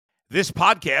This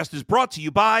podcast is brought to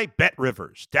you by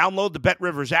BetRivers. Download the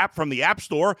BetRivers app from the App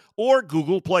Store or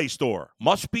Google Play Store.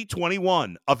 Must be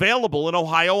 21. Available in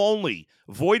Ohio only.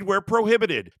 Void where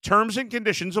prohibited. Terms and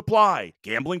conditions apply.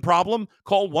 Gambling problem?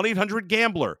 Call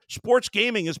 1-800-GAMBLER. Sports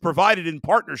gaming is provided in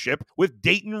partnership with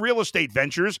Dayton Real Estate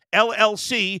Ventures,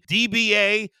 LLC,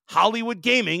 DBA, Hollywood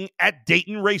Gaming at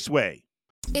Dayton Raceway.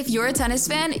 If you're a tennis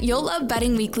fan, you'll love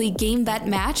Betting Weekly Game Bet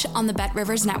Match on the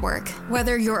BetRivers Network.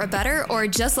 Whether you're a bettor or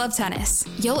just love tennis,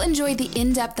 you'll enjoy the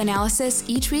in-depth analysis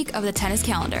each week of the tennis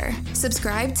calendar.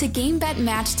 Subscribe to Game Bet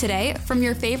Match today from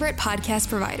your favorite podcast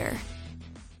provider.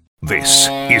 This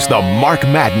is the Mark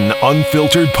Madden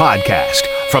Unfiltered Podcast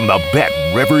from the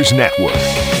BetRivers Network.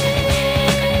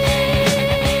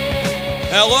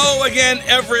 Hello again,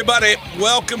 everybody.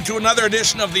 Welcome to another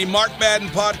edition of the Mark Madden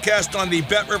Podcast on the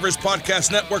BetRivers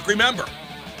Podcast Network. Remember,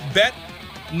 bet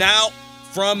now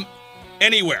from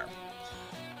anywhere.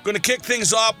 Going to kick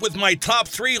things off with my top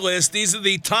three list. These are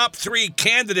the top three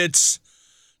candidates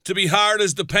to be hired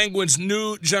as the Penguins'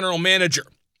 new general manager.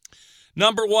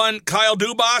 Number one, Kyle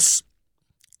Dubas,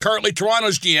 currently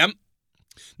Toronto's GM.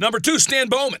 Number two, Stan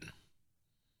Bowman,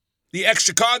 the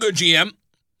ex-Chicago GM,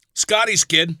 Scotty's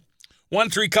kid. Won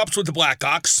 3 cups with the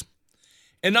Blackhawks.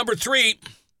 And number three,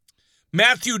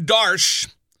 Matthew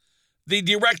Darche, the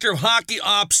director of hockey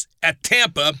ops at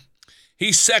Tampa.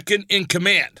 He's second in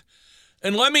command.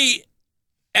 And let me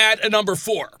add a number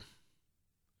 4.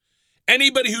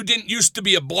 Anybody who didn't used to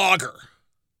be a blogger.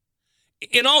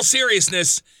 In all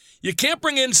seriousness, you can't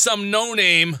bring in some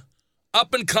no-name,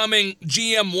 up-and-coming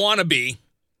GM wannabe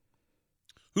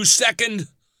who's second,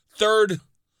 third,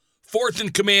 fourth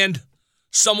in command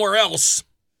somewhere else.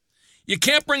 You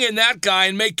can't bring in that guy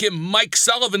and make him Mike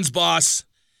Sullivan's boss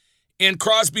and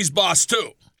Crosby's boss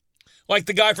too, like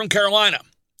the guy from Carolina,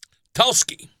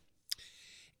 Tulski.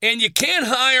 And you can't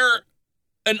hire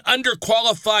an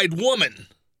underqualified woman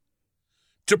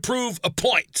to prove a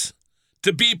point,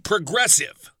 to be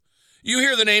progressive. You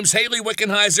hear the names Haley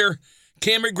Wickenheiser,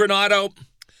 Cameron Granato,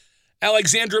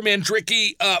 Alexandra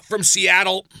Mandrycky from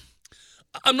Seattle.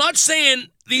 I'm not saying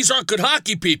these aren't good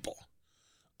hockey people.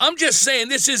 I'm just saying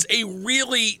this is a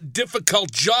really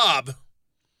difficult job,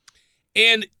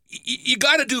 and you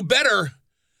got to do better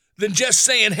than just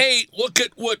saying, hey, look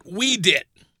at what we did.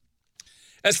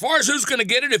 As far as who's going to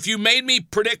get it, if you made me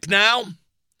predict now,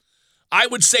 I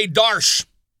would say Darche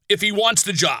if he wants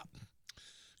the job.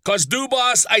 Because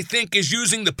Dubas, I think, is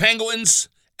using the Penguins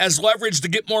as leverage to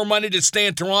get more money to stay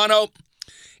in Toronto,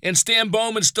 and Stan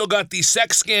Bowman still got the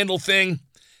sex scandal thing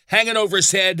hanging over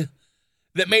his head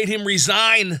that made him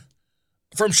resign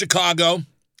from Chicago.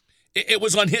 It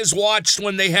was on his watch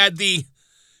when they had the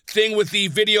thing with the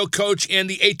video coach and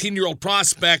the 18-year-old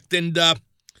prospect, and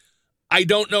I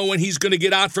don't know when he's going to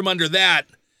get out from under that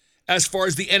as far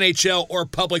as the NHL or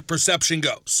public perception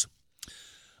goes.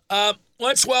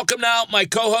 Let's welcome now my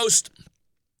co-host.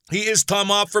 He is Tom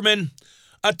Offerman.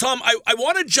 Tom, I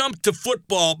want to jump to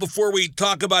football before we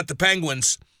talk about the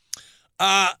Penguins.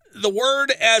 The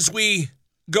word as we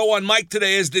go on Mike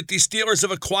today is that the Steelers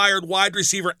have acquired wide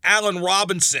receiver Allen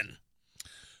Robinson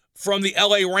from the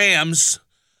LA Rams.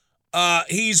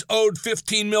 He's owed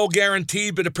 $15 million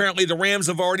guaranteed, but apparently the Rams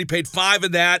have already paid $5 million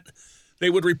of that. They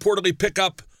would reportedly pick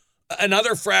up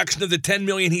another fraction of the $10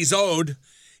 million he's owed.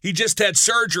 He just had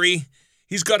surgery.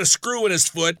 He's got a screw in his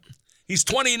foot. He's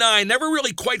 29, never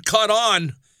really quite caught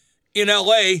on in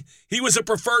LA. He was a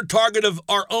preferred target of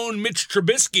our own Mitch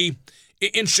Trubisky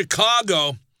in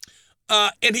Chicago.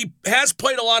 And he has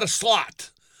played a lot of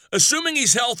slot. Assuming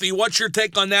he's healthy, what's your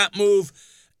take on that move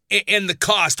and the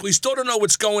cost? We still don't know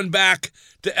what's going back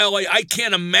to L.A. I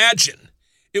can't imagine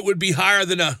it would be higher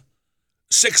than a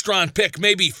 6th-round pick,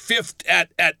 maybe 5th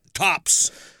at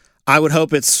tops. I would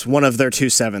hope it's one of their 2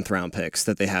 7th-round picks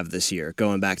that they have this year,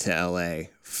 going back to L.A.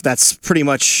 That's pretty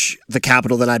much the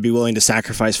capital that I'd be willing to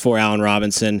sacrifice for Allen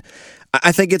Robinson.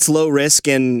 I think it's low risk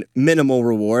and minimal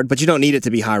reward, but you don't need it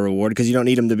to be high reward because you don't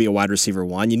need him to be a wide receiver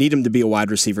 1. You need him to be a wide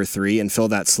receiver 3 and fill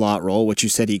that slot role, which you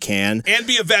said he can. And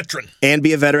be a veteran. And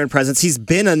be a veteran presence. He's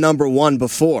been a number 1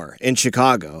 before in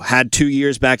Chicago. Had 2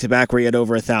 years back-to-back where he had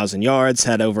over 1,000 yards,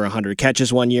 had over 100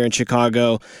 catches one year in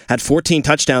Chicago, had 14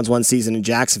 touchdowns one season in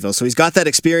Jacksonville. So he's got that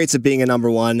experience of being a number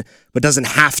 1, but doesn't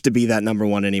have to be that number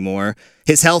 1 anymore.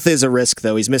 His health is a risk,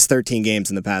 though. He's missed 13 games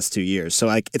in the past 2 years. So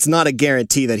it's not a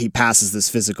guarantee that he passes this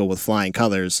physical with flying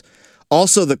colors.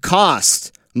 Also, the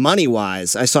cost,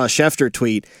 money-wise, I saw a Schefter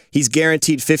tweet. He's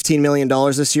guaranteed $15 million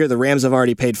this year. The Rams have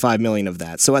already paid $5 million of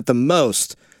that. So at the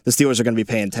most, the Steelers are going to be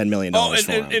paying $10 million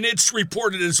for him. And it's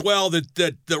reported as well that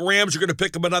the Rams are going to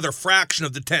pick up another fraction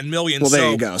of the $10 million. Well,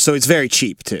 there you go. So it's very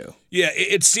cheap, too. Yeah,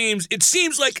 it seems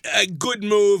like a good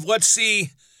move. Let's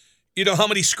see, how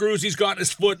many screws he's got in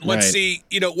his foot. Let's see,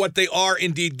 what they are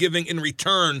indeed giving in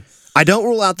return. I don't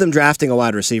rule out them drafting a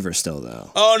wide receiver still,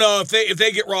 though. Oh, no. If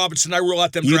they get Robinson, I rule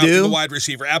out them drafting a wide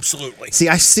receiver. Absolutely. See,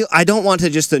 I don't want to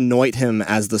just anoint him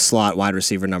as the slot wide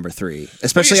receiver number 3,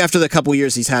 especially after the couple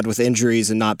years he's had with injuries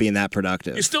and not being that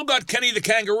productive. You still got Kenny the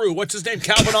Kangaroo. What's his name?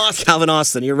 Calvin Austin. Calvin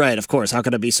Austin, you're right. Of course. How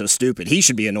could I be so stupid? He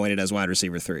should be anointed as wide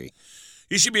receiver 3.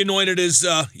 He should be anointed as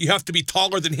you have to be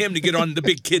taller than him to get on the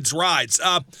big kids' rides.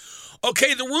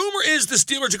 Okay, the rumor is the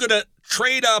Steelers are going to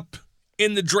trade up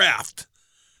in the draft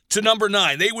to number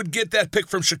 9. They would get that pick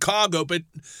from Chicago, but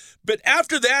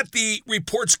after that, the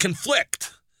reports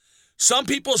conflict. Some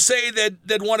people say that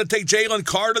they'd want to take Jalen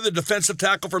Carter, the defensive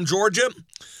tackle from Georgia.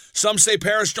 Some say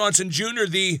Paris Johnson Jr.,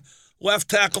 the left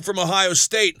tackle from Ohio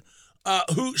State.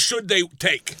 Who should they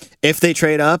take? If they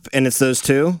trade up and it's those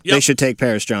two, they should take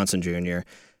Paris Johnson Jr.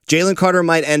 Jalen Carter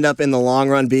might end up in the long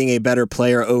run being a better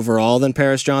player overall than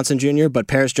Paris Johnson Jr., but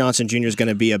Paris Johnson Jr. is going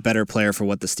to be a better player for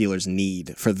what the Steelers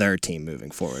need for their team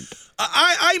moving forward.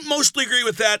 I mostly agree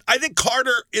with that. I think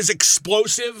Carter is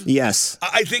explosive. Yes.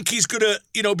 I think he's going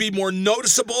to, be more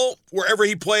noticeable wherever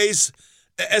he plays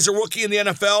as a rookie in the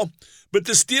NFL. But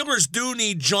the Steelers do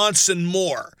need Johnson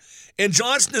more. And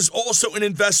Johnson is also an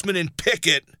investment in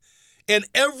Pickett. And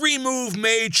every move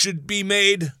made should be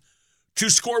made to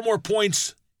score more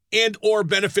points and or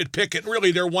benefit Pickett.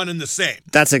 Really, they're one and the same.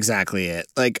 That's exactly it.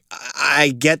 Like,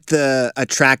 I get the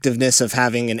attractiveness of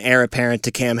having an heir apparent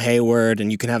to Cam Hayward,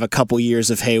 and you can have a couple years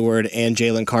of Hayward and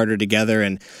Jalen Carter together,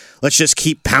 and let's just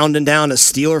keep pounding down a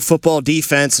Steeler football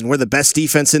defense, and we're the best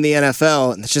defense in the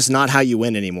NFL, and it's just not how you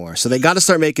win anymore. So they got to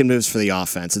start making moves for the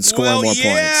offense and scoring more points.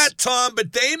 Yeah, Tom,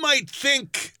 but they might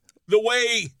think the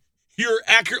way you're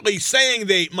accurately saying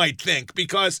they might think,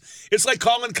 because it's like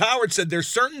Colin Cowherd said, there's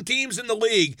certain teams in the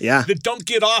league that don't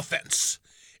get offense.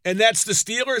 And that's the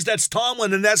Steelers, that's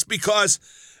Tomlin, and that's because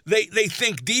they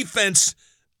think defense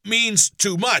means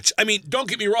too much. I mean, don't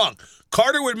get me wrong.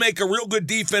 Carter would make a real good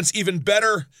defense even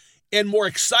better and more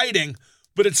exciting,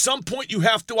 but at some point you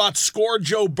have to outscore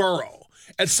Joe Burrow.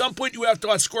 At some point you have to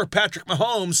outscore Patrick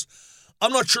Mahomes.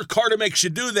 I'm not sure Carter makes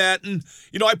you do that. And,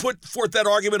 I put forth that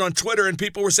argument on Twitter, and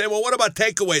people were saying, well, what about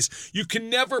takeaways? You can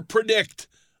never predict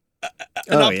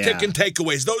an uptick in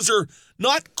takeaways. Those are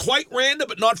not quite random,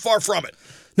 but not far from it.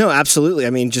 No, absolutely. I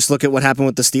mean, just look at what happened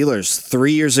with the Steelers.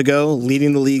 3 years ago,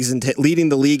 leading the league in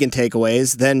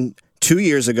takeaways. Then 2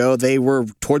 years ago, they were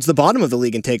towards the bottom of the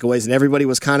league in takeaways, and everybody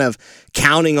was kind of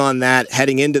counting on that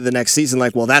heading into the next season.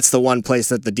 Like, well, that's the one place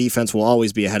that the defense will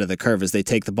always be ahead of the curve as they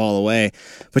take the ball away.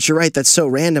 But you're right, that's so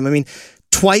random. I mean,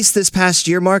 twice this past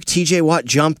year, Mark, TJ Watt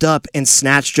jumped up and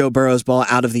snatched Joe Burrow's ball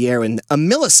out of the air in a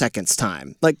millisecond's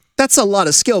time. Like, that's a lot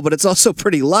of skill, but it's also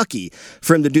pretty lucky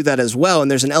for him to do that as well,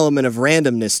 and there's an element of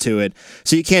randomness to it.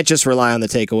 So you can't just rely on the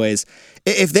takeaways.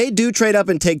 If they do trade up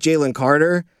and take Jalen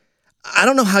Carter, I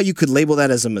don't know how you could label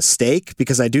that as a mistake,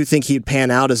 because I do think he'd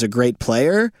pan out as a great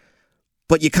player,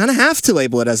 but you kind of have to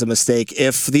label it as a mistake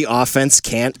if the offense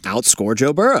can't outscore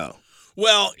Joe Burrow.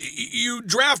 Well, you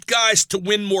draft guys to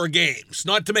win more games,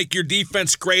 not to make your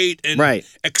defense great and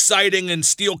exciting and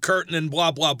steel curtain and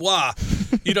blah, blah, blah.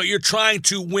 You're trying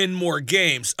to win more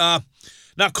games. Now,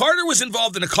 Carter was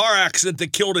involved in a car accident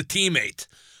that killed a teammate.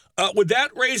 Would that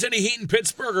raise any heat in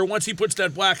Pittsburgh, or once he puts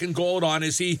that black and gold on,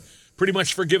 is he pretty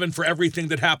much forgiven for everything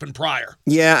that happened prior?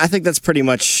 Yeah, I think that's pretty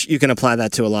much, you can apply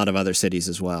that to a lot of other cities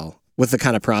as well, with the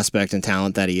kind of prospect and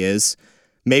talent that he is.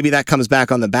 Maybe that comes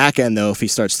back on the back end, though, if he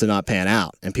starts to not pan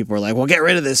out. And people are like, well, get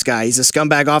rid of this guy. He's a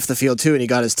scumbag off the field, too, and he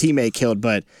got his teammate killed.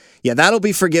 But, yeah, that'll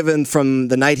be forgiven from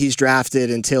the night he's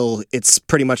drafted until it's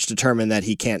pretty much determined that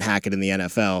he can't hack it in the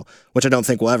NFL, which I don't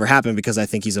think will ever happen, because I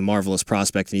think he's a marvelous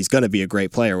prospect and he's going to be a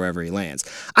great player wherever he lands.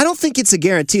 I don't think it's a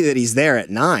guarantee that he's there at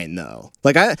 9, though.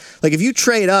 Like if you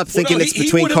trade up thinking it's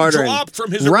between Carter and... He would have dropped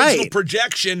from his original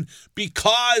projection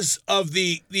because of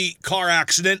the car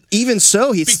accident. Even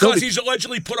so, he's he's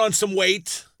allegedly put on some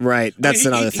weight. Right, that's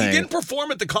another thing. He didn't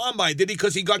perform at the combine, did he?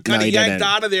 Because he got kind of yanked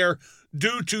out of there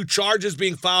due to charges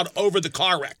being filed over the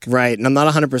car wreck. Right, and I'm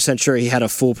not 100% sure he had a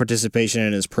full participation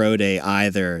in his pro day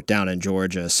either down in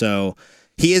Georgia. So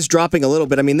he is dropping a little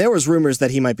bit. I mean, there was rumors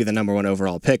that he might be the number 1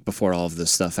 overall pick before all of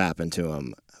this stuff happened to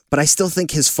him. But I still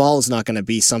think his fall is not going to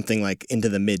be something like into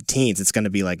the mid-teens. It's going to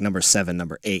be like number 7,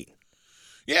 number 8.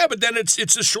 Yeah, but then it's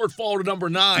a shortfall to number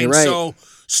 9. You're right.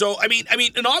 So I mean,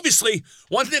 and obviously,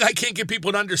 one thing I can't get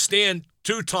people to understand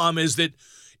too, Tom, is that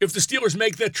if the Steelers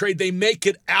make that trade, they make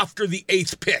it after the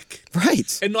 8th pick.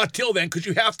 Right. And not till then, because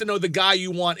you have to know the guy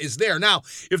you want is there. Now,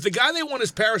 if the guy they want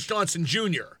is Paris Johnson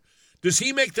Jr., does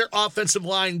he make their offensive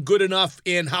line good enough,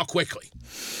 and how quickly?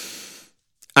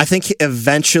 I think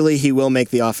eventually he will make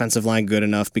the offensive line good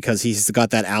enough because he's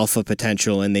got that alpha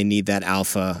potential, and they need that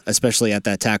alpha, especially at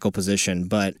that tackle position.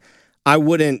 But I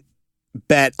wouldn't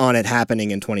bet on it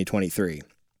happening in 2023.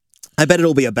 I bet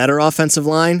it'll be a better offensive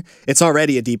line. It's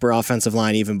already a deeper offensive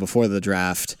line even before the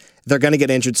draft. They're going to get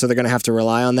injured, so they're going to have to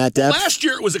rely on that depth. Last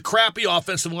year, it was a crappy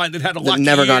offensive line that had a lucky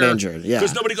never year got injured, yeah.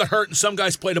 because nobody got hurt and some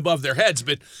guys played above their heads.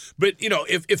 But you know,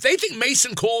 if they think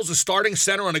Mason Cole's a starting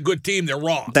center on a good team, they're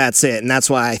wrong. That's it, and that's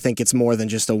why I think it's more than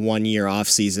just a one-year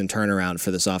off-season turnaround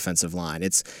for this offensive line.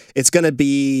 It's going to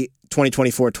be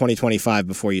 2024, 2025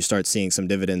 before you start seeing some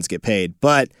dividends get paid.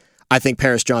 But I think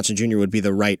Paris Johnson Jr. would be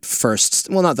the right first,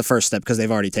 well, not the first step because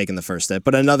they've already taken the first step,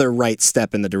 but another right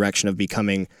step in the direction of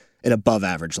becoming an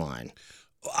above-average line.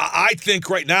 I think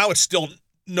right now it's still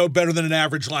no better than an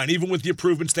average line, even with the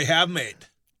improvements they have made.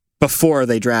 Before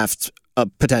they draft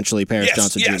potentially Paris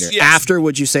Johnson Jr. Yes. After,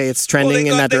 would you say it's trending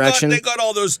in that direction? They got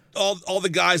all those all the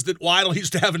guys that Waddle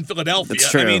used to have in Philadelphia.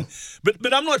 That's true. I mean,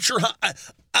 but I'm not sure how.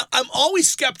 I'm always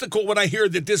skeptical when I hear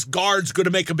that this guard's going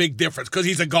to make a big difference because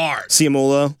he's a guard.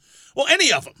 Ciamulo? Well,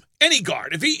 any of them, any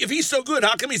guard. If he's so good,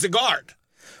 how come he's a guard?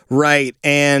 Right,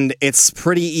 and it's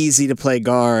pretty easy to play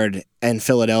guard in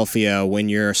Philadelphia when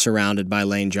you're surrounded by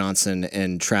Lane Johnson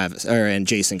and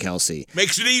Jason Kelce.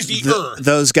 Makes it easier.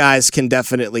 Those guys can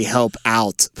definitely help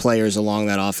out players along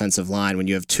that offensive line when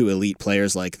you have two elite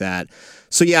players like that.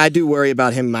 So yeah, I do worry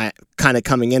about him kind of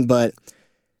coming in, but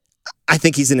I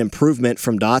think he's an improvement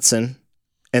from Dotson,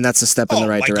 and that's a step in the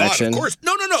right direction. God, of course.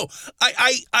 No.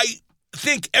 I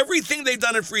think everything they've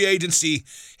done in free agency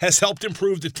has helped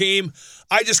improve the team.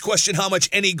 I just question how much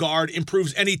any guard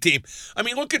improves any team. I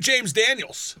mean, look at James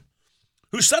Daniels,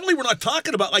 who suddenly we're not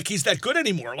talking about like he's that good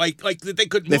anymore. Like that they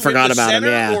could move him to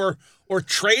center or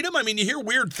trade him. I mean, you hear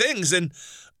weird things, and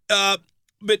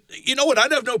but you know what?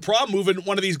 I'd have no problem moving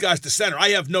one of these guys to center. I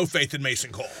have no faith in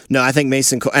Mason Cole. No, I think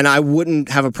Mason Cole, and I wouldn't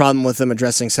have a problem with them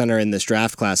addressing center in this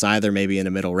draft class either, maybe in a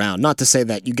middle round. Not to say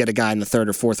that you get a guy in the 3rd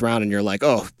or 4th round and you're like,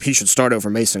 oh, he should start over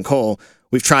Mason Cole.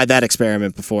 We've tried that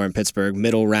experiment before in Pittsburgh,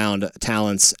 middle round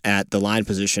talents at the line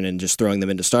position and just throwing them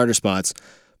into starter spots.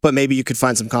 But maybe you could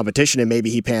find some competition and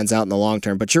maybe he pans out in the long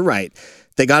term. But you're right.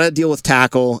 They got to deal with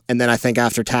tackle, and then I think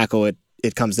after tackle,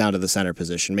 it comes down to the center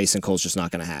position. Mason Cole's just not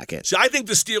going to hack it. So I think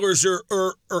the Steelers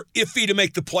are iffy to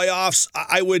make the playoffs.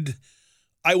 I would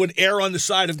err on the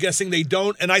side of guessing they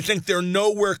don't, and I think they're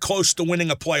nowhere close to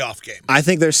winning a playoff game. I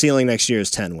think their ceiling next year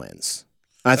is 10 wins.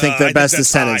 I think their best is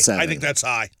 10-7. I think that's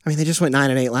high. I mean, they just went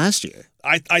 9-8 last year.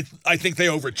 I think they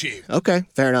overachieved. Okay,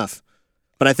 fair enough.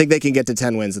 But I think they can get to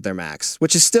 10 wins at their max,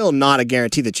 which is still not a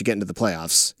guarantee that you get into the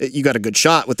playoffs. You got a good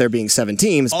shot with there being 7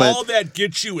 teams. But all that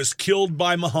gets you is killed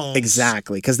by Mahomes.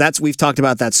 Exactly, because we've talked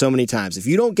about that so many times. If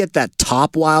you don't get that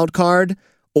top wild card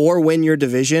or win your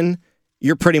division,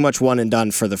 you're pretty much one and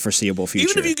done for the foreseeable future.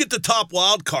 Even if you get the top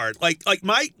wild card, like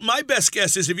my best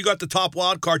guess is if you got the top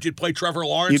wild card, you'd play Trevor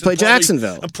Lawrence. You'd play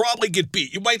Jacksonville. And probably get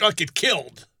beat. You might not get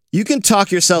killed. You can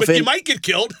talk yourself in. But you might get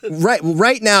killed.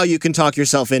 Right now, you can talk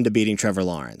yourself into beating Trevor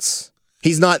Lawrence.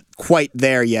 He's not quite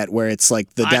there yet where it's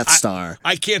like the Death Star.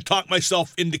 I can't talk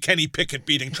myself into Kenny Pickett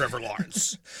beating Trevor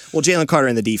Lawrence. Well, Jalen Carter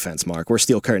in the defense, Mark. We're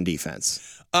Steel Curtain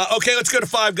defense. Okay, let's go to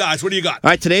 5 guys. What do you got?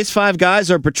 All right, today's 5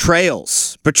 guys are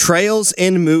betrayals. Betrayals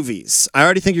in movies. I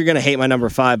already think you're going to hate my number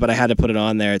 5, but I had to put it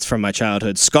on there. It's from my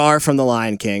childhood. Scar from The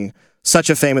Lion King. Such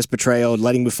a famous betrayal,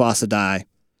 letting Mufasa die.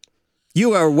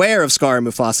 You are aware of Scar and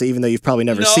Mufasa, even though you've probably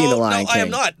never seen The Lion King. No, I am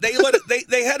not.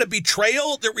 They had a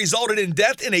betrayal that resulted in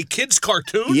death in a kid's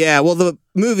cartoon? Yeah, well, the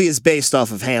movie is based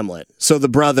off of Hamlet. So the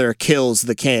brother kills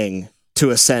the king to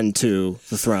ascend to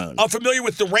the throne. I'm familiar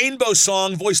with the Rainbow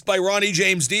song voiced by Ronnie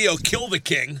James Dio, Kill the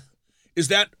King. Is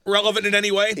that relevant in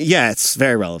any way? Yeah, it's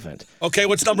very relevant. Okay,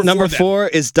 what's number 4 Number 4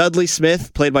 is Dudley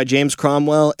Smith, played by James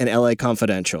Cromwell in L.A.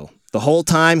 Confidential. The whole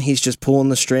time, he's just pulling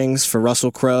the strings for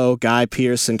Russell Crowe, Guy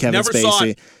Pearce, and Kevin Spacey. Saw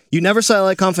it. You never saw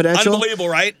L.A. Confidential? Unbelievable,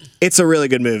 right? It's a really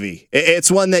good movie.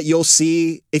 It's one that you'll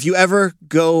see. If you ever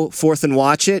go forth and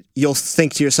watch it, you'll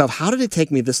think to yourself, how did it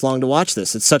take me this long to watch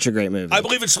this? It's such a great movie. I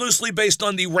believe it's loosely based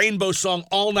on the Rainbow song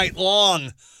All Night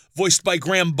Long voiced by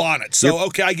Graham Bonnet. So,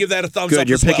 okay, I give that a thumbs up. Good,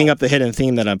 you're as well. picking up the hidden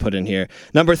theme that I'm putting here.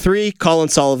 Number 3, Colin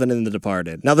Sullivan in The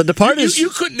Departed. Now, The Departed You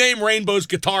couldn't name Rainbow's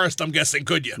guitarist, I'm guessing,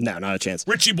 could you? No, not a chance.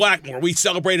 Richie Blackmore. We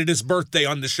celebrated his birthday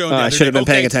on the show. I should have been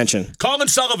paying attention. Colin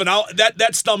Sullivan,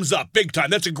 that's thumbs up, big time.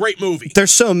 That's a great movie.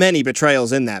 There's so many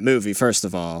betrayals in that movie, first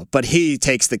of all, but he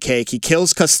takes the cake. He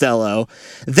kills Costello.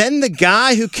 Then the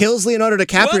guy who kills Leonardo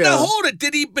DiCaprio. Well, now hold it.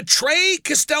 Did he betray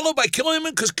Costello by killing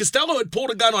him? Because Costello had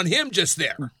pulled a gun on him just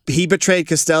there. He betrayed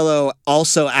Costello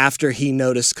also after he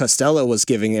noticed Costello was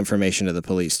giving information to the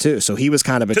police, too. So he was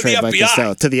kind of betrayed by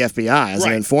Costello to the FBI as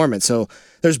an informant. So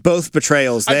there's both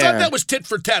betrayals there. I thought that was tit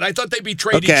for tat. I thought they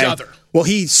betrayed each other. Well,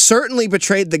 he certainly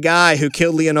betrayed the guy who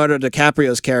killed Leonardo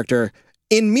DiCaprio's character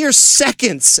in mere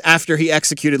seconds after he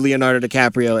executed Leonardo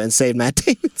DiCaprio and saved Matt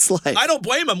Damon's life. I don't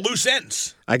blame him. Loose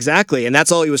ends. Exactly. And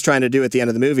that's all he was trying to do at the end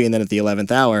of the movie. And then at the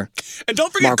 11th hour, and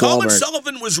don't forget, Mark Colin Wahlberg.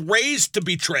 Sullivan was raised to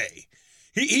betray.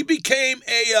 He became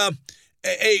a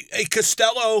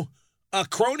Costello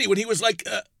crony when he was like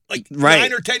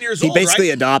 9 or 10 years old. He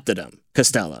basically adopted him,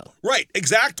 Costello. Right,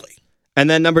 exactly. And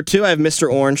then number 2, I have Mr.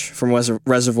 Orange from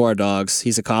Reservoir Dogs.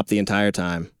 He's a cop the entire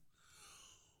time.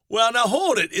 Well, now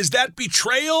hold it. Is that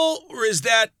betrayal or is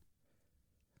that...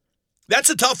 That's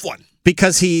a tough one.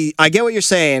 Because I get what you're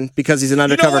saying, because he's an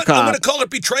undercover cop. I'm going to call it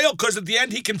betrayal because at the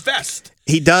end he confessed.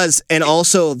 He does, and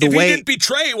also if he didn't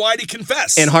betray, why'd he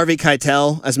confess? And Harvey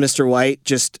Keitel as Mr. White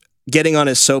just getting on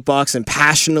his soapbox and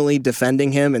passionately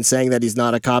defending him and saying that he's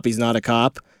not a cop,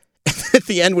 at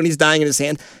the end when he's dying in his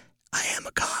hand, I am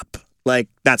a cop. Like,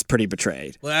 that's pretty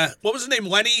betrayed. What was his name?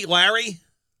 Larry?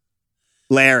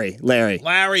 Larry.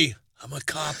 I'm a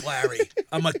cop, Larry.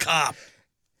 I'm a cop.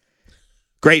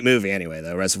 Great movie anyway,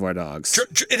 though, Reservoir Dogs.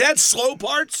 It had slow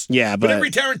parts. Yeah, but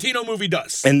every Tarantino movie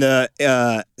does. And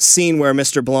the scene where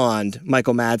Mr. Blonde,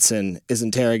 Michael Madsen, is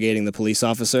interrogating the police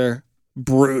officer,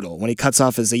 brutal. When he cuts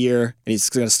off his ear and he's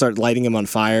going to start lighting him on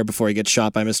fire before he gets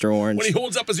shot by Mr. Orange. When he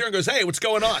holds up his ear and goes, hey, what's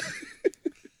going on?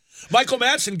 Michael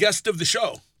Madsen, guest of the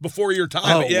show, before your time.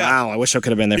 Oh, wow. I wish I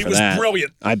could have been there for that. He was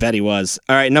brilliant. I bet he was.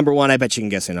 All right, number 1, I bet you can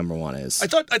guess who number 1 is. I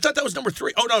thought that was number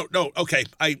 3. Oh, no. Okay.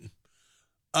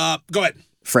 Go ahead.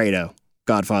 Fredo,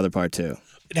 Godfather Part 2.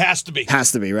 It has to be.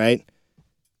 Has to be, right?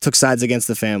 Took sides against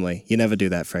the family. You never do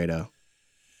that, Fredo.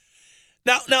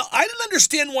 Now, I didn't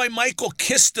understand why Michael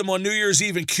kissed him on New Year's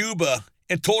Eve in Cuba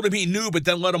and told him he knew, but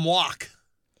then let him walk.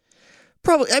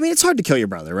 Probably. I mean, it's hard to kill your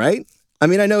brother, right? I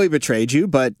mean, I know he betrayed you,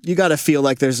 but you got to feel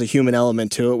like there's a human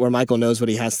element to it where Michael knows what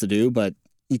he has to do, but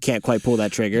you can't quite pull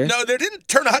that trigger. No, there didn't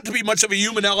turn out to be much of a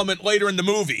human element later in the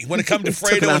movie when it comes to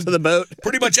Fredo out of the boat.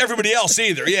 Pretty much everybody else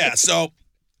either. Yeah, so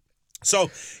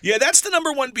yeah, that's the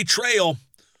number 1 betrayal.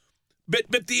 But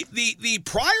the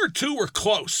prior 2 were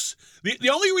close. The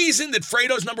only reason that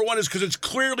Fredo's number 1 is because it's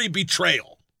clearly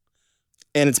betrayal.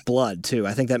 And it's blood, too.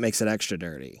 I think that makes it extra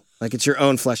dirty. Like, it's your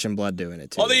own flesh and blood doing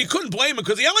it, too. Although you couldn't blame him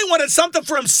because he only wanted something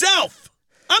for himself.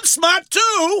 I'm smart,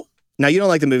 too. Now, you don't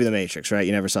like the movie The Matrix, right?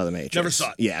 You never saw The Matrix. Never saw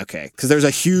it. Yeah, okay. Because there's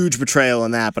a huge betrayal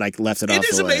in that, but I left it off the list.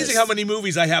 It is amazing how many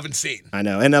movies I haven't seen. I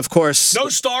know. And, of course... No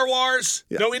Star Wars.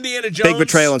 Yeah. No Indiana Jones. Big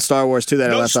betrayal in Star Wars, too,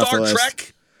 that I left off the list. No Star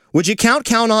Trek. Would you count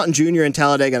Cal Naughton Jr. in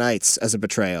Talladega Nights as a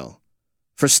betrayal?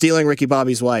 For stealing Ricky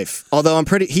Bobby's wife. Although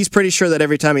he's pretty sure that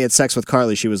every time he had sex with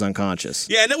Carly, she was unconscious.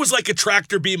 Yeah, and it was like a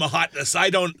tractor beam of hotness. I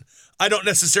don't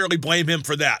necessarily blame him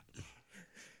for that.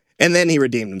 And then he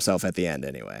redeemed himself at the end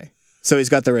anyway. So he's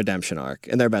got the redemption arc,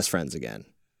 and they're best friends again.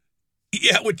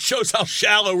 Yeah, which shows how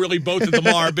shallow really both of them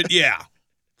are, but yeah.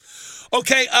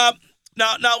 Okay,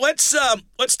 now let's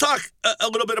talk a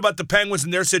little bit about the Penguins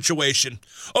and their situation.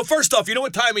 Oh, first off, you know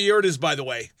what time of year it is, by the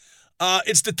way?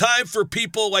 It's the time for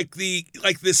people like the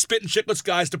Spit and Chicklets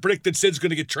guys to predict that Sid's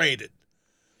going to get traded.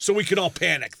 So we can all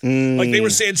panic. Like they were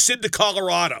saying, Sid to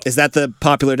Colorado. Is that the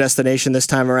popular destination this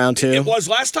time around, too? It was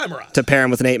last time around. To pair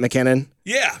him with Nate McKinnon?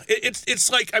 Yeah.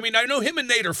 It's like, I mean, I know him and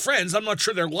Nate are friends. I'm not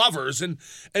sure they're lovers. And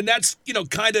that's,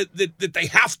 kind of that they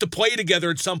have to play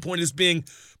together at some point is being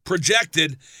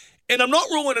projected. And I'm not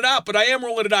ruling it out, but I am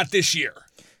ruling it out this year.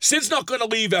 Sid's not going to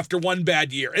leave after one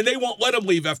bad year. And they won't let him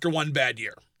leave after one bad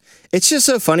year. It's just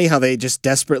so funny how they just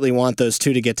desperately want those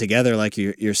two to get together, like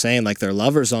you're saying, like they're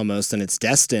lovers almost, and it's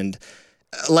destined.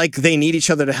 Like they need each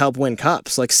other to help win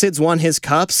cups. Like Sid's won his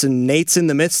cups, and Nate's in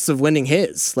the midst of winning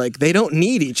his. Like they don't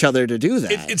need each other to do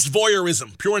that. It's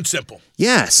voyeurism, pure and simple.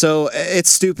 Yeah, so it's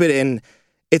stupid, and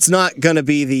it's not going to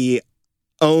be the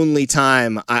only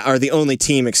time, or the only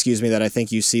team, that I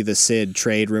think you see the Sid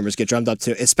trade rumors get drummed up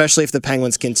to, especially if the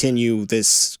Penguins continue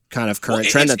this kind of current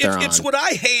trend that they're on. It's what I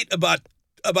hate about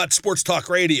sports talk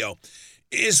radio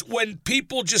is when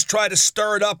people just try to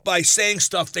stir it up by saying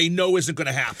stuff they know isn't going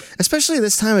to happen. Especially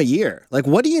this time of year. Like,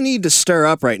 what do you need to stir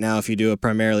up right now if you do a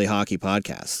primarily hockey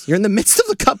podcast? You're in the midst of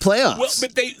the Cup playoffs. Well,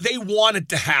 but they want it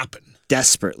to happen.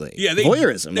 Desperately. Yeah,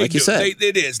 voyeurism, like you said.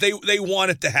 It is. They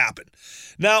want it to happen.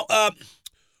 Now,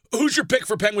 who's your pick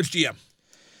for Penguins GM?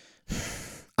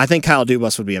 I think Kyle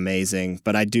Dubas would be amazing,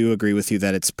 but I do agree with you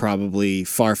that it's probably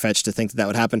far-fetched to think that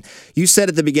would happen. You said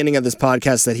at the beginning of this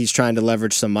podcast that he's trying to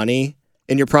leverage some money,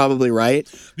 and you're probably right.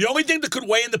 The only thing that could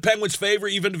weigh in the Penguins' favor,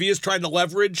 even if he is trying to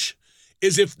leverage,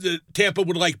 is if the Tampa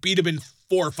would beat him in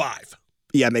 4 or 5.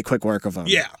 Yeah, make quick work of him.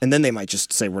 Yeah. And then they might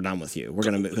just say, we're done with you. We're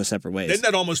going to go separate ways. Then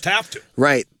they'd almost have to.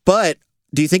 Right. But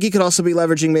do you think he could also be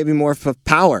leveraging maybe more of a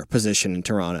power position in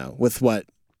Toronto with what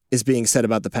is being said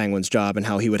about the Penguins' job and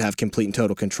how he would have complete and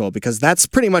total control? Because that's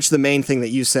pretty much the main thing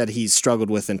that you said he's struggled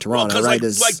with in Toronto, right?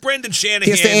 Like Brendan Shanahan. He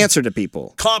has to answer to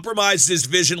people. Compromised his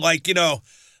vision hey,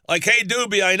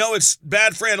 Doobie, I know it's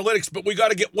bad for analytics, but we got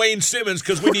to get Wayne Simmons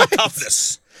because we need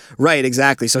toughness. Right,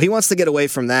 exactly. So he wants to get away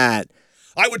from that.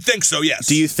 I would think so, yes.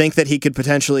 Do you think that he could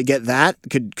potentially get that?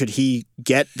 Could he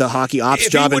get the hockey ops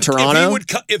job in Toronto?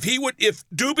 If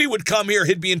Doobie would come here,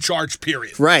 he'd be in charge,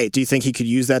 period. Right. Do you think he could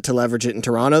use that to leverage it in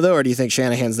Toronto, though? Or do you think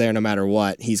Shanahan's there no matter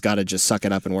what? He's got to just suck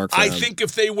it up and work for him? I think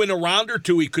if they win a round or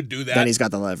two, he could do that. Then he's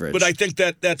got the leverage. But I think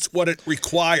that's what it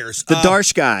requires. The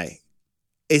Darsh guy,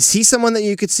 is he someone that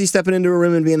you could see stepping into a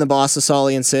room and being the boss of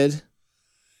Solly and Sid?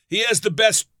 He has the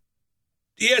best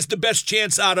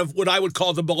chance out of what I would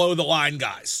call the below-the-line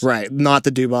guys. Right. Not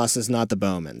the Dubas's, not the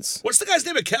Bowmans. What's the guy's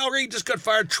name at Calgary? He just got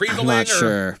fired? Trevelyan? I'm not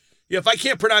sure. Yeah, if I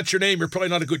can't pronounce your name, you're probably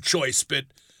not a good choice. But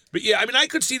yeah, I mean, I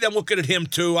could see them looking at him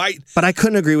too. But I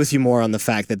couldn't agree with you more on the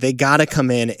fact that they got to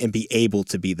come in and be able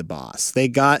to be the boss.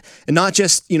 And not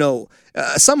just,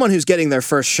 someone who's getting their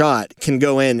first shot can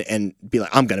go in and be like,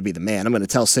 I'm going to be the man. I'm going to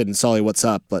tell Sid and Solly what's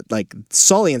up. But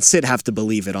Solly and Sid have to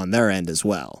believe it on their end as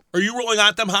well. Are you ruling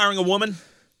out them hiring a woman?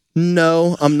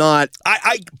 No, I'm not.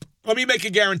 Let me make a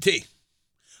guarantee.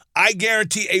 I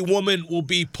guarantee a woman will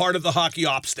be part of the hockey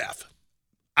ops staff.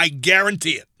 I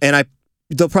guarantee it. And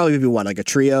they'll probably be a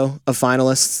trio of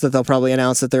finalists that they'll probably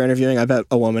announce that they're interviewing. I bet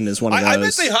a woman is one of those. I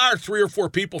bet they hire 3 or 4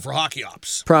 people for hockey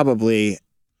ops. Probably.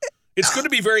 It's going to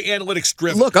be very analytics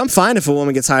driven. Look, I'm fine if a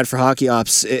woman gets hired for hockey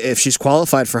ops, if she's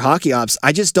qualified for hockey ops.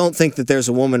 I just don't think that there's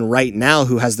a woman right now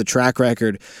who has the track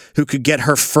record who could get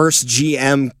her first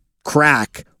GM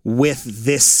crack with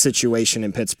this situation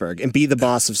in Pittsburgh and be the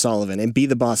boss of Sullivan and be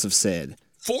the boss of Sid.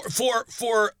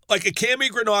 For a Cammy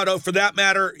Granato, for that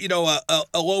matter,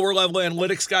 a lower level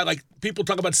analytics guy, like people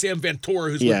talk about Sam Ventura,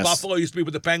 who's with Buffalo, used to be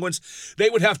with the Penguins. They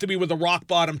would have to be with a rock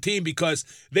bottom team because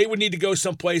they would need to go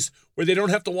someplace where they don't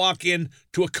have to walk in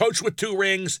to a coach with 2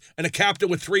 rings and a captain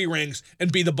with 3 rings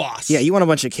and be the boss. Yeah, you want a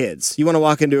bunch of kids. You want to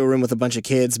walk into a room with a bunch of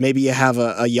kids. Maybe you have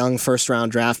a young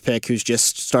first-round draft pick who's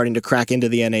just starting to crack into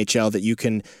the NHL that you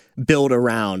can build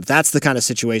around. That's the kind of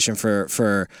situation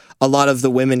for a lot of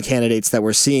the women candidates that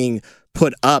we're seeing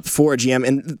put up for a GM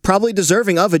and probably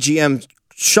deserving of a GM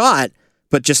shot,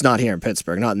 but just not here in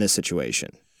Pittsburgh, not in this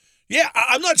situation. Yeah,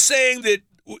 I'm not saying that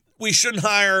we shouldn't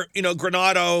hire,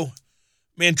 Granato,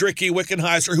 Mandricki,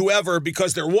 Wickenheiser, whoever,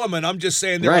 because they're women. I'm just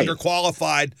saying they're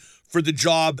underqualified for the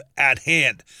job at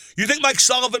hand. You think Mike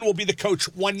Sullivan will be the coach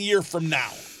 1 year from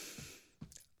now?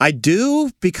 I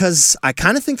do, because I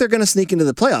kind of think they're going to sneak into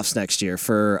the playoffs next year.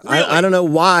 Really? I don't know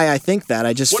why I think that.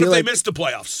 I just feel like... What if they missed the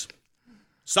playoffs?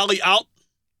 Sully out?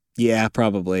 Yeah,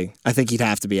 probably. I think he'd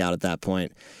have to be out at that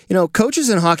point. Coaches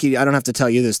in hockey, I don't have to tell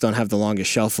you this, don't have the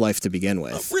longest shelf life to begin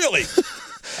with. Really?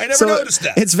 I never noticed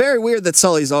that. It's very weird that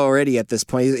Sully's already at this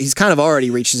point. He's kind of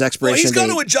already reached his expiration he's date.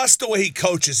 got to adjust the way he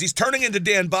coaches. He's turning into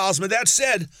Dan Bylsma. That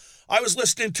said, I was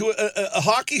listening to a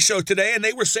hockey show today, and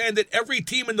they were saying that every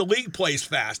team in the league plays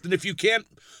fast. And if you can't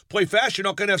play fast, you're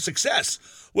not going to have success.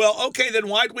 Well, okay, then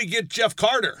why'd we get Jeff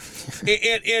Carter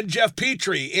and Jeff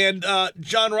Petrie and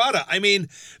John Rada? I mean,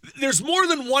 there's more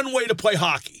than one way to play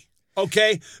hockey,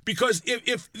 okay? Because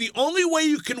if the only way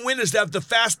you can win is to have the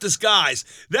fastest guys,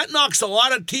 that knocks a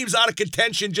lot of teams out of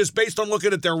contention just based on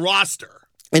looking at their roster.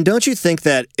 And don't you think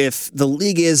that if the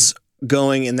league is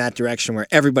going in that direction where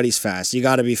everybody's fast, you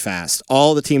got to be fast,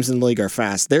 all the teams in the league are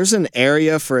fast, there's an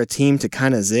area for a team to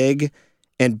kind of zig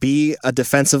and be a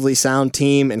defensively sound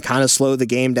team and kind of slow the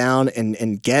game down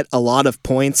and get a lot of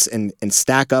points and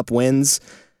stack up wins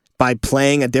by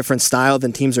playing a different style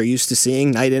than teams are used to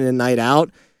seeing night in and night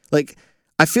out.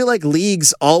 I feel like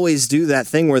leagues always do that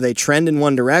thing where they trend in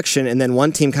one direction and then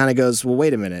one team kind of goes, well,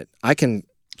 wait a minute, I can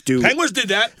do. Penguins did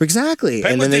that. Exactly.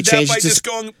 Penguins and then they did that changed by it to just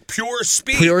going pure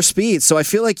speed. pure speed. So I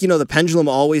feel like, the pendulum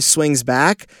always swings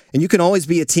back, and you can always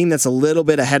be a team that's a little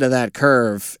bit ahead of that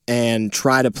curve and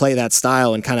try to play that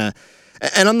style and kind of.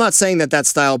 And I'm not saying that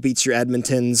style beats your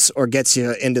Edmontons or gets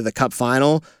you into the Cup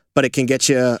final, but it can get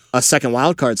you a second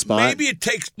wild card spot.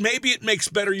 Maybe it makes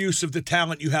better use of the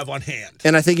talent you have on hand.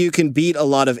 And I think you can beat a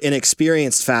lot of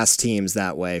inexperienced fast teams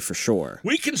that way for sure.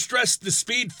 We can stress the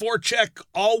speed forecheck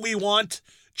all we want.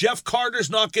 Jeff Carter's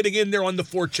not getting in there on the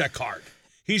forecheck card.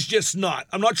 He's just not.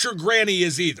 I'm not sure Granny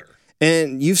is either.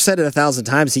 And you've said it 1,000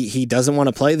 times, he doesn't want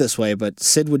to play this way, but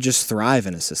Sid would just thrive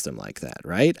in a system like that,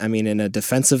 right? I mean, in a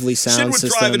defensively sound system. Sid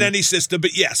would thrive in any system,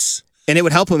 but yes. And it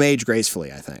would help him age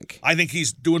gracefully, I think. I think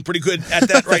he's doing pretty good at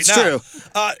that right now.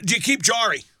 That's true. Do you keep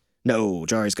Jari? No,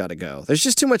 Jari's got to go. There's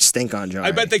just too much stink on Jari.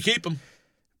 I bet they keep him.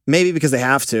 Maybe because they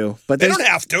have to. But they don't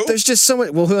have to. There's just so much.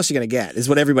 Well, who else are you going to get is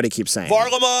what everybody keeps saying.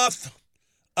 Varlamov,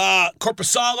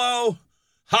 Korpisalo,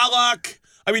 Halak.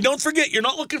 I mean, don't forget, you're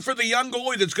not looking for the young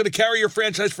goalie that's going to carry your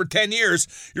franchise for 10 years.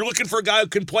 You're looking for a guy who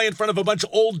can play in front of a bunch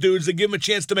of old dudes and give him a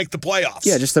chance to make the playoffs.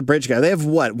 Yeah, just a bridge guy. They have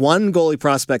one goalie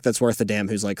prospect that's worth a damn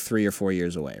who's like 3 or 4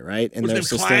 years away, right? In their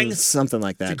system, something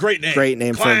like that. It's a great name. Great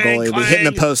name for a goalie. We'll be hitting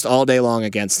the post all day long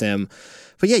against him.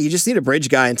 But yeah, you just need a bridge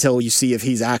guy until you see if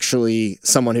he's actually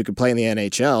someone who could play in the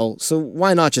NHL. So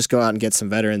why not just go out and get some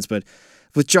veterans? But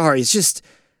with Jari, it's just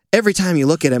every time you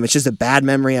look at him, it's just a bad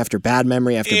memory after bad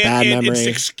memory after bad memory. It's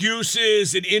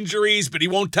excuses and injuries, but he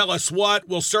won't tell us what.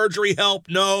 Will surgery help?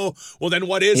 No. Well, then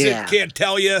what is it? Can't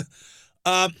tell you.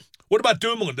 What about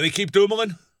Dumoulin? Do they keep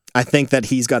Dumoulin? I think that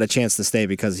he's got a chance to stay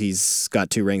because he's got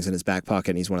 2 rings in his back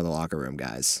pocket and he's one of the locker room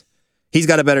guys. He's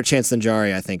got a better chance than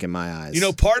Jari, I think, in my eyes.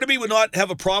 Part of me would not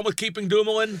have a problem with keeping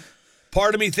Dumoulin.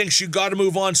 Part of me thinks you got to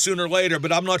move on sooner or later,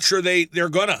 but I'm not sure they're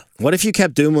gonna. What if you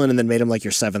kept Dumoulin and then made him like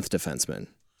your 7th defenseman?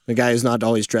 The guy who's not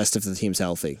always dressed if the team's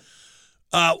healthy.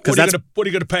 What are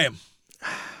you going to pay him?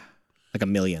 Like $1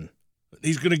 million.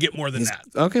 He's going to get more than that.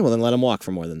 Okay, well then let him walk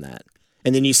for more than that.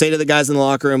 And then you say to the guys in the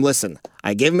locker room, listen,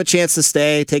 I gave him a chance to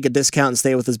stay, take a discount and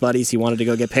stay with his buddies. He wanted to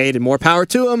go get paid and more power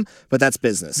to him, but that's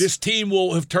business. This team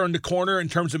will have turned a corner in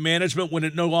terms of management when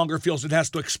it no longer feels it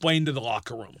has to explain to the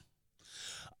locker room.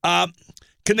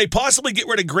 Can they possibly get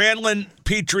rid of Granlund,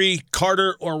 Petrie,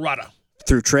 Carter, or Rutta?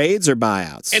 Through trades or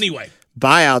buyouts? Anyway.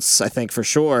 Buyouts, I think, for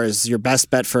sure, is your best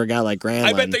bet for a guy like Granlund.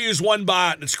 I bet they use one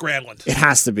buyout, and it's Granlund. It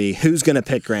has to be. Who's going to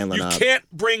pick Granlund up? You can't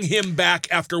bring him back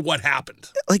after what happened.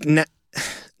 Like,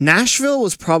 Nashville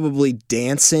was probably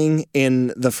dancing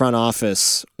in the front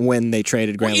office when they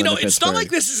traded Granlund to Pittsburgh. It's not like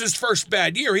this is his first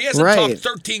bad year. He hasn't topped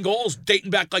 13 goals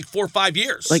dating back like 4 or 5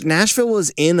 years. Like, Nashville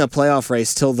was in a playoff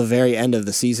race till the very end of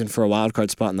the season for a wild card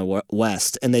spot in the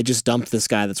West, and they just dumped this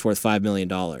guy that's worth $5 million.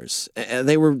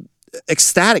 They were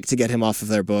ecstatic to get him off of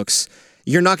their books.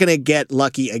 You're not going to get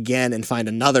lucky again and find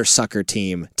another sucker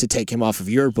team to take him off of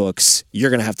your books. You're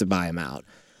going to have to buy him out.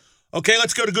 Okay,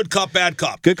 let's go to good cop, bad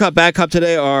cop. Good cop, bad cop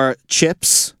today are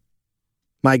chips.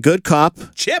 My good cop.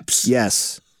 Chips?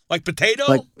 Yes. Like potato?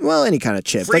 Any kind of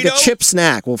chip. Frito? Like a chip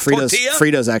snack. Well, Tortilla?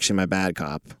 Frito's actually my bad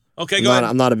cop. Okay, go ahead.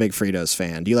 I'm not a big Fritos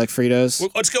fan. Do you like Fritos?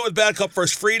 Well, let's go with bad cop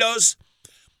first. Fritos.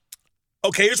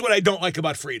 Okay, here's what I don't like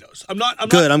about Fritos.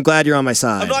 I'm glad you're on my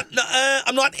side.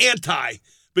 I'm not anti,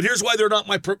 but here's why they're not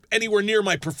anywhere near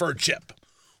my preferred chip.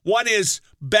 One is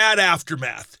bad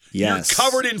aftermath. Yes. You're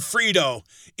covered in Frito.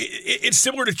 It's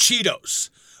similar to Cheetos.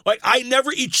 Like, I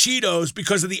never eat Cheetos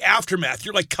because of the aftermath.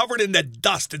 You're like covered in that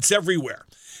dust. It's everywhere.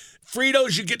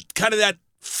 Fritos, you get kind of that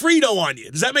Frito on you.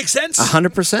 Does that make sense?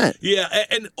 100%. Yeah,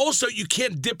 and also you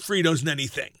can't dip Fritos in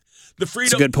anything. The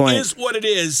Frito good point. is what it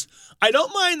is. I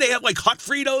don't mind they have like hot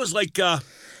Fritos, like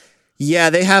yeah,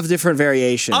 they have different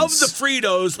variations. Of the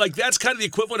Fritos, like that's kind of the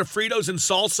equivalent of Fritos and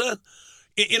salsa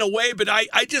in a way, but I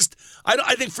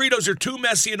think Fritos are too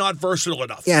messy and not versatile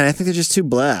enough. Yeah, and I think they're just too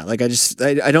blah. Like I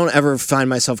don't ever find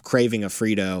myself craving a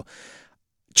Frito.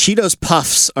 Cheetos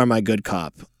Puffs are my good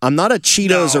cop. I'm not a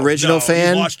Cheetos original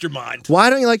fan. You lost your mind.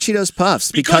 Why don't you like Cheetos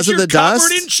Puffs? Because of the Because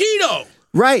dust? you're covered in Cheeto.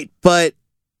 Right, but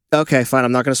okay, fine.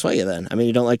 I'm not going to sweat you then. I mean,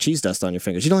 you don't like cheese dust on your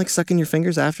fingers. You don't like sucking your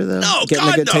fingers after them? No, getting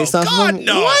God, a good no. taste off God, of them?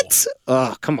 no. What?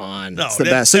 Oh, come on. No, it's the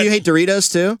best. So you hate Doritos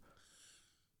too?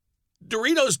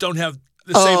 Doritos don't have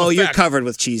the same effect. Oh, you're covered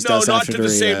with cheese dust after Doritos. No, not to the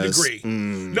same degree.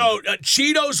 No,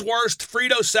 Cheetos worst,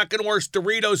 Fritos second worst,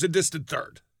 Doritos a distant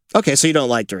third. Okay, so you don't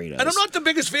like Doritos. And I'm not the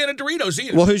biggest fan of Doritos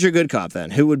either. Well, who's your good cop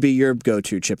then? Who would be your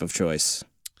go-to chip of choice?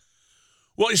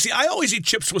 Well, you see, I always eat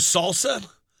chips with salsa.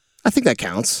 I think that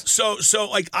counts. So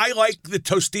like I like the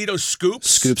Tostitos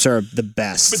scoops. Scoops are the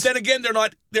best. But then again, they're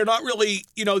not really,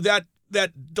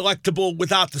 that delectable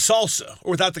without the salsa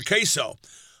or without the queso.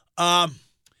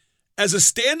 And As a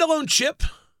standalone chip,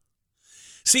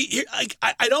 see,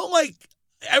 I don't like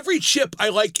every chip I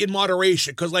like in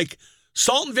moderation because like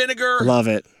salt and vinegar. Love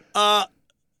it.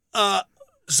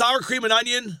 Sour cream and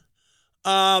onion.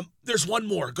 There's one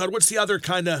more. God, what's the other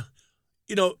kind of,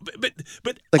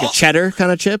 but like a cheddar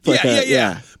kind of chip?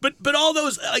 Yeah. But all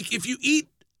those, like if you eat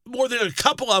more than a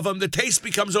couple of them, the taste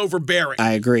becomes overbearing.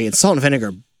 I agree. It's salt and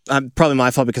vinegar. Probably my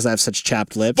fault because I have such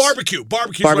chapped lips. Barbecue's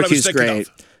what I was thinking great.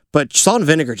 of. But salt and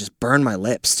vinegar just burned my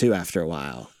lips too after a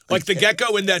while. Like the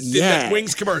gecko in that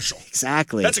Wings commercial.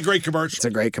 Exactly. That's a great commercial. It's a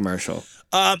great commercial.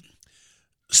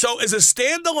 So as a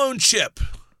standalone chip,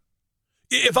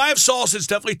 if I have salsa, it's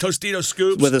definitely Tostito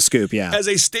scoops. With a scoop, yeah. As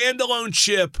a standalone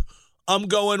chip, I'm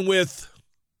going with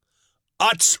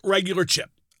Utz regular chip.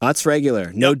 Utz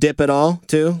regular. No dip at all,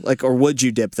 too? Or would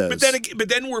you dip those? But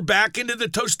then we're back into the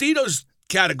Tostitos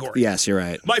category. Yes, you're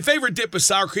right. My favorite dip is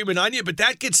sour cream and onion, but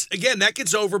that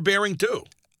gets overbearing too.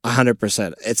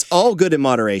 100%. It's all good in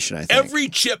moderation, I think. Every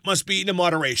chip must be eaten in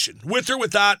moderation, with or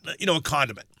without, a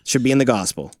condiment. Should be in the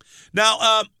gospel.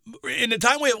 Now, in the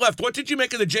time we have left, what did you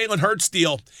make of the Jalen Hurts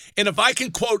deal? And if I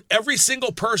can quote every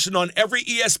single person on every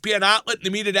ESPN outlet in the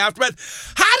immediate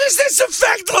aftermath, how does this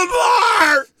affect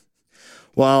Lamar?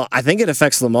 Well, I think it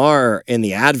affects Lamar in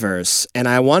the adverse, and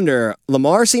I wonder,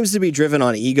 Lamar seems to be driven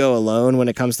on ego alone when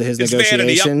it comes to his negotiations.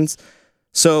 Vanity, yep.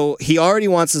 So he already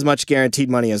wants as much guaranteed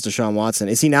money as Deshaun Watson.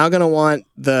 Is he now going to want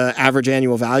the average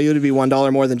annual value to be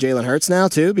 $1 more than Jalen Hurts now,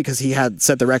 too, because he had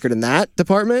set the record in that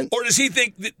department? Or does he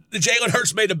think that the Jalen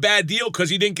Hurts made a bad deal because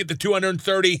he didn't get the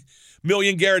 $230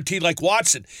 million guaranteed like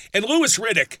Watson? And Louis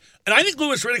Riddick, and I think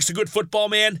Louis Riddick's a good football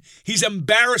man. He's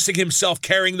embarrassing himself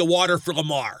carrying the water for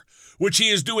Lamar, which he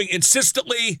is doing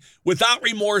insistently, without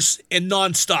remorse, and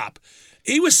nonstop.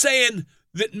 He was saying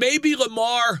that maybe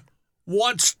Lamar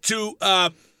wants to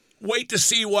wait to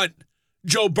see what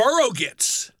Joe Burrow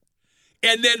gets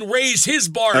and then raise his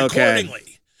bar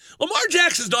accordingly. Lamar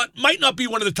Jackson might not be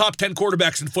one of the top 10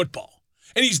 quarterbacks in football,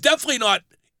 and he's definitely not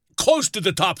close to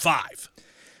the top 5.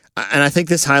 And I think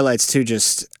this highlights, too,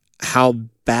 just how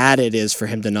bad it is for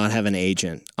him to not have an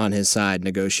agent on his side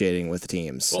negotiating with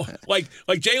teams. Well, like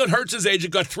Jalen Hurts'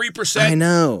 agent got 3% I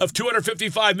know. of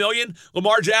 $255 million.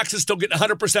 Lamar Jackson's still getting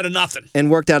 100% of nothing.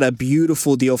 And worked out a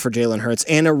beautiful deal for Jalen Hurts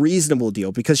and a reasonable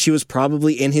deal because she was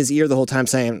probably in his ear the whole time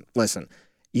saying, listen,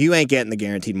 you ain't getting the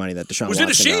guaranteed money that Deshaun Watson got.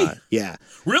 Was it a she? Yeah.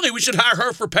 Really? We should hire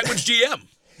her for Penguins GM.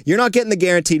 You're not getting the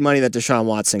guaranteed money that Deshaun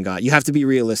Watson got. You have to be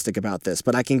realistic about this.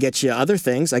 But I can get you other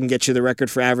things. I can get you the record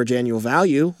for average annual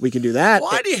value. We can do that.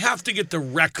 Why do you have to get the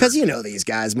record? Because you know these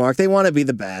guys, Mark. They want to be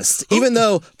the best. Even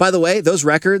though, by the way, those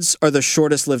records are the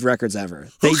shortest-lived records ever.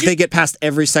 They get past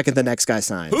every second the next guy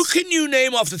signs. Who can you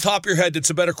name off the top of your head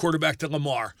that's a better quarterback than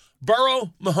Lamar?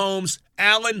 Burrow, Mahomes,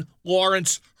 Allen,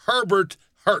 Lawrence, Herbert,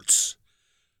 Hurts.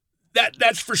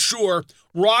 That's for sure.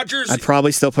 Rodgers. I'd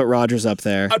probably still put Rodgers up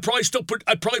there. I'd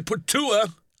probably put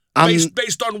Tua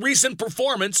based on recent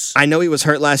performance. I know he was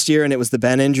hurt last year and it was the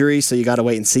Ben injury, so you got to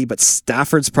wait and see. But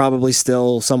Stafford's probably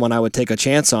still someone I would take a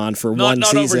chance on for one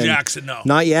season. Not over Jackson, no.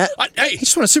 Not yet. Hey, he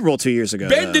just won a Super Bowl 2 years ago.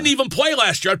 Ben didn't even play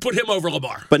last year. I'd put him over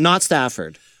Lamar. But not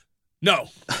Stafford. No.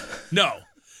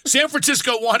 San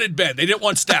Francisco wanted Ben. They didn't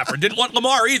want Stafford. Didn't want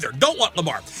Lamar either. Don't want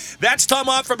Lamar. That's Tom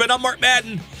Offram, and I'm Mark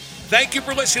Madden. Thank you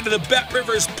for listening to the Bet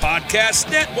Rivers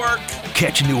Podcast Network.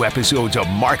 Catch new episodes of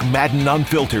Mark Madden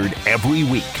Unfiltered every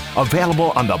week.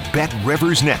 Available on the Bet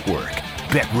Rivers Network,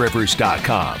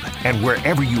 BetRivers.com, and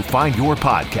wherever you find your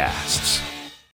podcasts.